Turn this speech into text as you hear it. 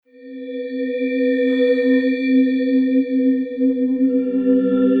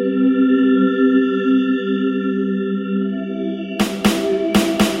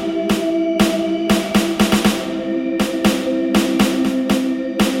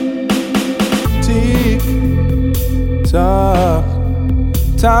talk.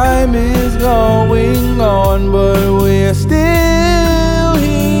 Time is going on, but we're still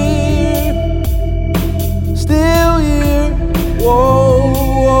here. Still here. Whoa,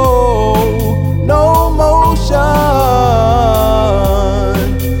 whoa. No motion.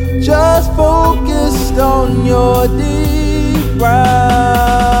 Just focused on your deep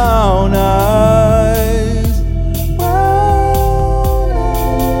brown eyes. Brown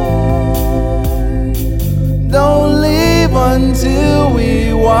eyes. Don't leave until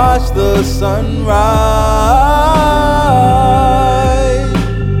we watch the sunrise.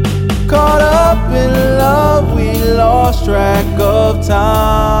 Caught up in love, we lost track of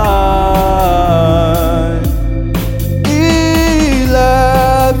time.